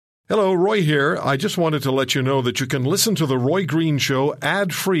Hello, Roy here. I just wanted to let you know that you can listen to The Roy Green Show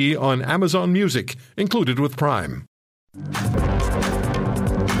ad-free on Amazon Music, included with Prime.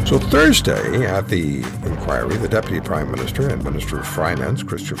 So Thursday at the inquiry, the Deputy Prime Minister and Minister of Finance,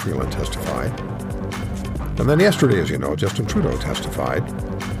 Chrystia Freeland, testified. And then yesterday, as you know, Justin Trudeau testified.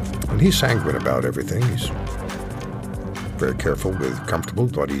 And he's sanguine about everything. He's very careful, comfortable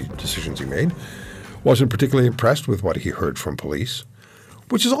with decisions he made. Wasn't particularly impressed with what he heard from police.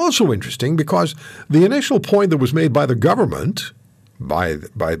 Which is also interesting because the initial point that was made by the government, by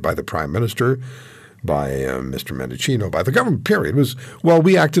the Prime Minister, by Mr. Mendicino, by the government period, was, well,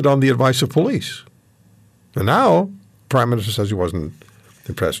 we acted on the advice of police. And now Prime Minister says he wasn't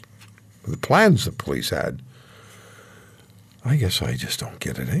impressed with the plans the police had. I guess I just don't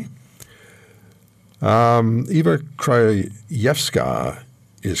get it, eh? Eva Krajewska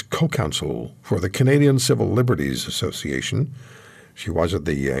is co-counsel for the Canadian Civil Liberties Association. She was at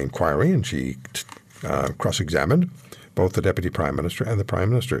the inquiry, and she cross-examined both the Deputy Prime Minister and the Prime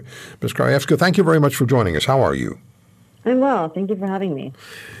Minister. Ms. Krajewska, thank you very much for joining us. How are you? I'm well. Thank you for having me.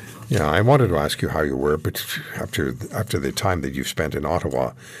 Yeah, I wanted to ask you how you were, but after the time that you've spent in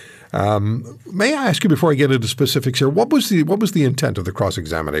Ottawa, may I ask you before I get into specifics here, what was the intent of the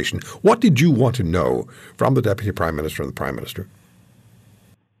cross-examination? What did you want to know from the Deputy Prime Minister and the Prime Minister?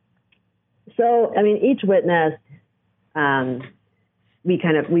 So, I mean, each witness, we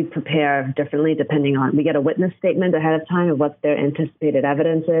prepare differently depending on, we get a witness statement ahead of time of what their anticipated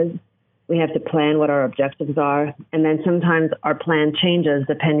evidence is. We have to plan what our objectives are. And then sometimes our plan changes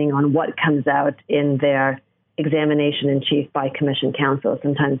depending on what comes out in their examination in chief by commission counsel.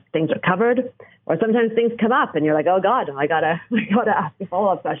 Sometimes things are covered, or sometimes things come up and you're like, oh God, I gotta ask a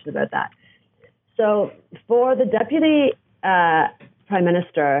follow-up question about that. So for the Deputy Prime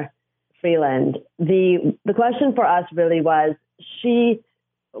Minister, Freeland, the question for us really was,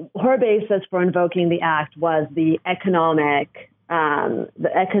 her basis for invoking the act was the economic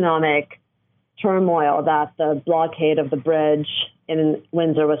turmoil that the blockade of the bridge in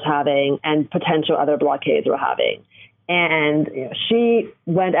Windsor was having and potential other blockades were having. And she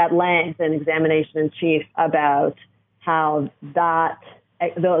went at length in examination in chief about how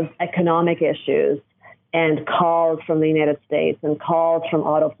those economic issues and calls from the United States and calls from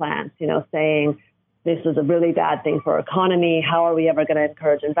auto plants, saying, this is a really bad thing for our economy. How are we ever going to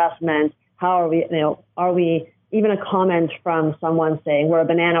encourage investment? How are we, are we, even a comment from someone saying we're a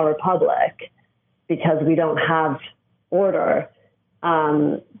banana republic because we don't have order.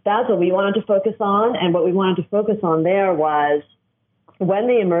 That's what we wanted to focus on. And what we wanted to focus on there was when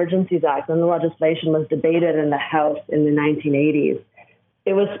the Emergencies Act and the legislation was debated in the House in the 1980s,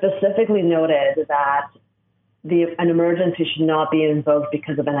 it was specifically noted that an emergency should not be invoked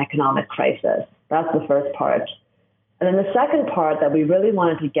because of an economic crisis. That's the first part. And then the second part that we really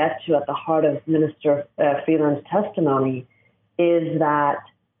wanted to get to at the heart of Minister Freeland's testimony is that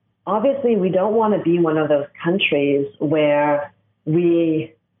obviously we don't want to be one of those countries where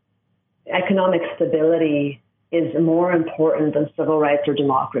economic stability is more important than civil rights or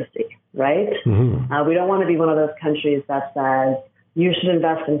democracy, right? Mm-hmm. We don't want to be one of those countries that says you should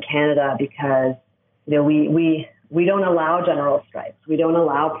invest in Canada because we don't allow general strikes. We don't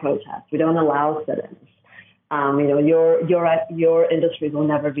allow protests. We don't allow sit-ins. Your industries will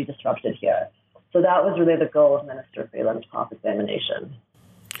never be disrupted here. So that was really the goal of Minister Freeland's cross-examination.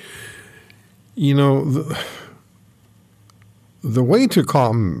 The way to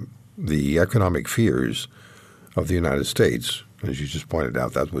calm the economic fears of the United States, as you just pointed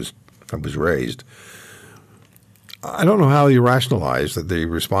out, that was raised. I don't know how you rationalize that the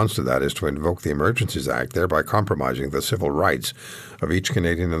response to that is to invoke the Emergencies Act, thereby compromising the civil rights of each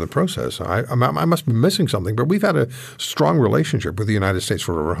Canadian in the process. I must be missing something, but we've had a strong relationship with the United States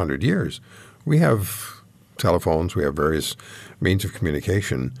for over 100 years. We have telephones, we have various means of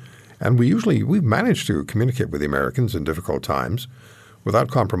communication, and we've managed to communicate with the Americans in difficult times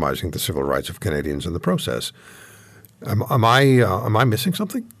without compromising the civil rights of Canadians in the process. Am I missing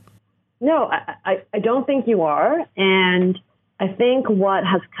something? No, I don't think you are. And I think what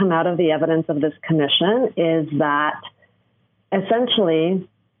has come out of the evidence of this commission is that essentially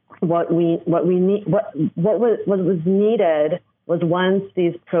what was needed was once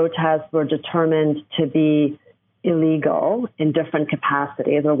these protests were determined to be illegal in different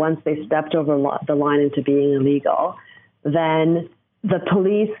capacities, or once they stepped over the line into being illegal, then the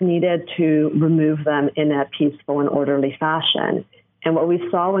police needed to remove them in a peaceful and orderly fashion. And what we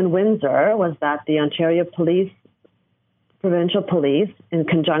saw in Windsor was that the Ontario Provincial Police, in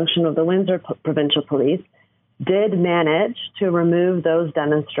conjunction with the Windsor Provincial Police, did manage to remove those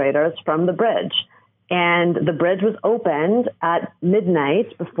demonstrators from the bridge. And the bridge was opened at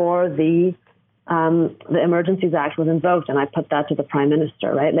midnight before the Emergencies Act was invoked. And I put that to the Prime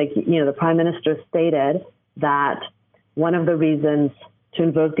Minister, right? Like, the Prime Minister stated that one of the reasons to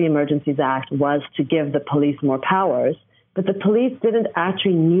invoke the Emergencies Act was to give the police more powers. But the police didn't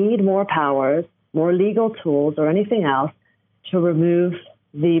actually need more powers, more legal tools, or anything else to remove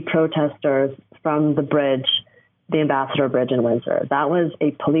the protesters from the bridge, the Ambassador Bridge in Windsor. That was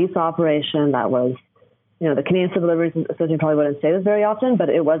a police operation. That was, the Canadian Civil Liberties Association probably wouldn't say this very often, but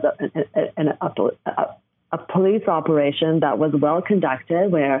it was a police operation that was well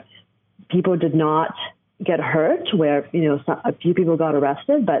conducted, where people did not get hurt, where a few people got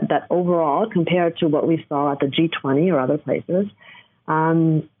arrested, but that overall, compared to what we saw at the G20 or other places,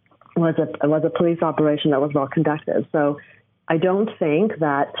 was a police operation that was well conducted. So I don't think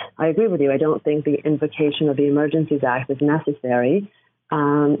that, I agree with you, I don't think the invocation of the Emergencies Act is necessary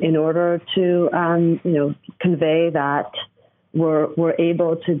in order to convey that we're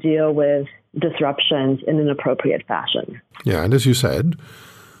able to deal with disruptions in an appropriate fashion. Yeah, and as you said,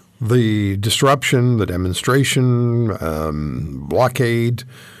 the disruption, the demonstration, blockade,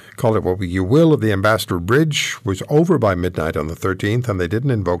 call it what you will, of the Ambassador Bridge was over by midnight on the 13th, and they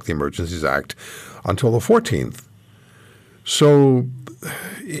didn't invoke the Emergencies Act until the 14th. So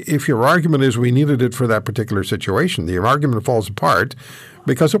if your argument is we needed it for that particular situation, the argument falls apart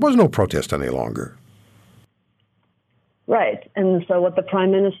because there was no protest any longer. Right. And so what the Prime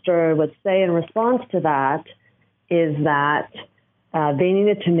Minister would say in response to that is that they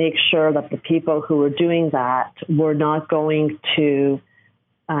needed to make sure that the people who were doing that were not going to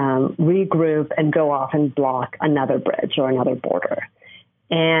regroup and go off and block another bridge or another border.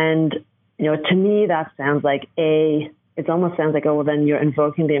 And, to me, that sounds like it almost sounds like, then you're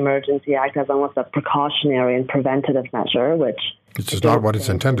invoking the Emergency Act as almost a precautionary and preventative measure, which is not what it's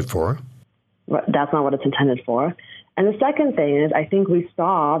intended for. That's not what it's intended for. And the second thing is, I think we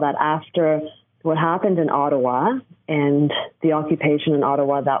saw that after what happened in Ottawa and the occupation in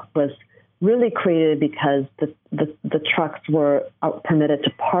Ottawa, that was really created because the trucks were permitted to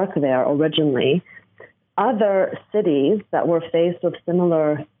park there originally. Other cities that were faced with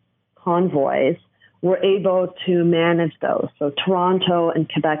similar convoys were able to manage those. So Toronto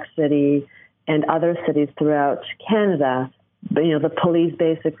and Quebec City and other cities throughout Canada, the police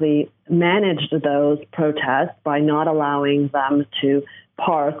basically managed those protests by not allowing them to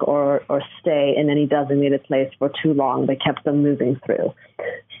park or stay in any designated place for too long. They kept them moving through.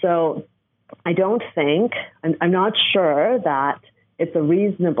 So I don't think, I'm not sure that it's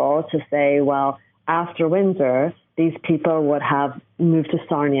reasonable to say, well, after Windsor, these people would have moved to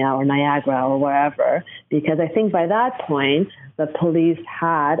Sarnia or Niagara or wherever, because I think by that point, the police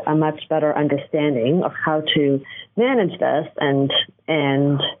had a much better understanding of how to manage this and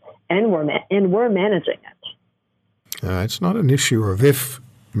we're managing it. It's not an issue of if,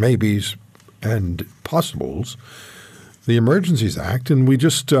 maybes, and possibles. The Emergencies Act, and I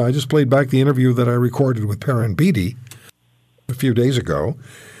just played back the interview that I recorded with Perrin Beatty a few days ago,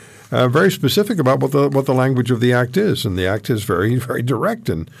 very specific about what the language of the Act is, and the Act is very, very direct.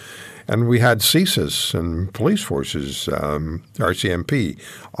 And we had CSIS and police forces, RCMP,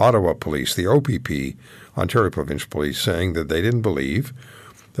 Ottawa Police, the OPP, Ontario Provincial Police, saying that they didn't believe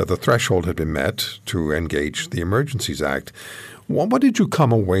that the threshold had been met to engage the Emergencies Act. What did you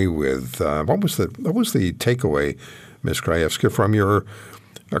come away with? What was the takeaway, Ms. Krajewska, from your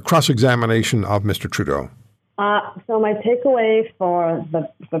cross-examination of Mr. Trudeau? So my takeaway for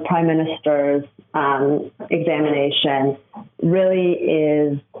the Prime Minister's examination really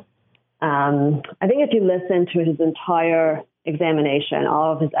is, I think if you listen to his entire examination,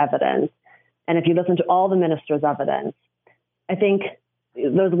 all of his evidence, and if you listen to all the minister's evidence, I think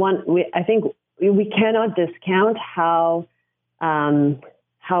there's one. I think we cannot discount how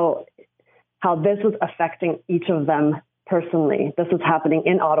this was affecting each of them personally. This was happening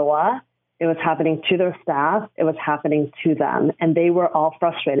in Ottawa. It was happening to their staff. It was happening to them. And they were all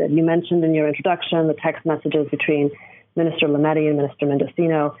frustrated. You mentioned in your introduction the text messages between Minister Lametti and Minister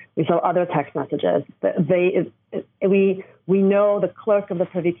Mendocino. We saw other text messages. We know the clerk of the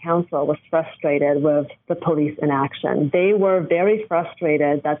Privy Council was frustrated with the police inaction. They were very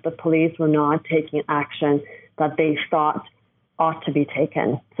frustrated that the police were not taking action that they thought ought to be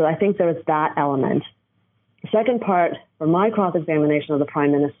taken. So I think there's that element. The second part, for my cross-examination of the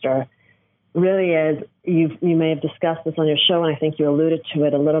Prime Minister, really is, you may have discussed this on your show, and I think you alluded to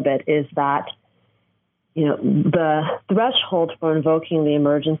it a little bit, is that the threshold for invoking the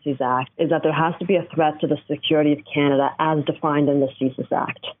Emergencies Act is that there has to be a threat to the security of Canada as defined in the CSIS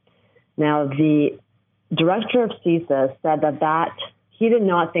Act. Now, the director of CSIS said that he did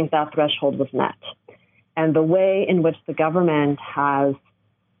not think that threshold was met. And the way in which the government has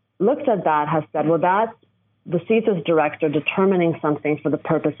looked at that has said, well, that's the CSIS director determining something for the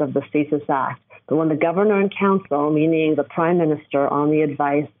purpose of the CSIS Act. But when the governor and council, meaning the prime minister on the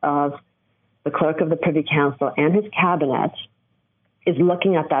advice of the clerk of the Privy Council and his cabinet, is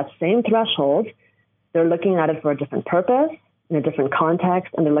looking at that same threshold, they're looking at it for a different purpose, in a different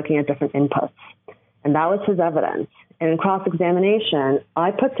context, and they're looking at different inputs. And that was his evidence. And in cross-examination,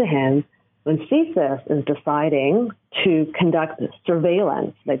 I put to him, when CSIS is deciding to conduct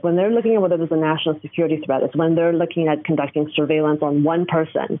surveillance, like when they're looking at whether there's a national security threat, it's when they're looking at conducting surveillance on one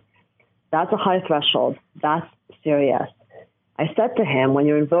person. That's a high threshold. That's serious. I said to him, when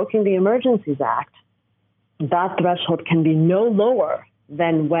you're invoking the Emergencies Act, that threshold can be no lower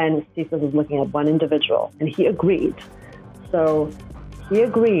than when CSIS is looking at one individual. And he agreed. So he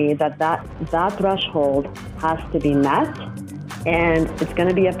agreed that threshold has to be met, and it's going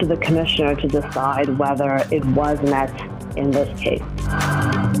to be up to the commissioner to decide whether it was met in this case.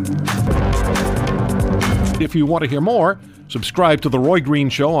 If you want to hear more, subscribe to The Roy Green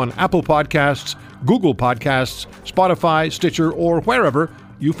Show on Apple Podcasts, Google Podcasts, Spotify, Stitcher, or wherever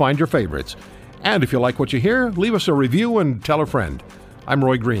you find your favorites. And if you like what you hear, leave us a review and tell a friend. I'm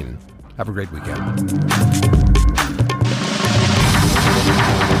Roy Green. Have a great weekend.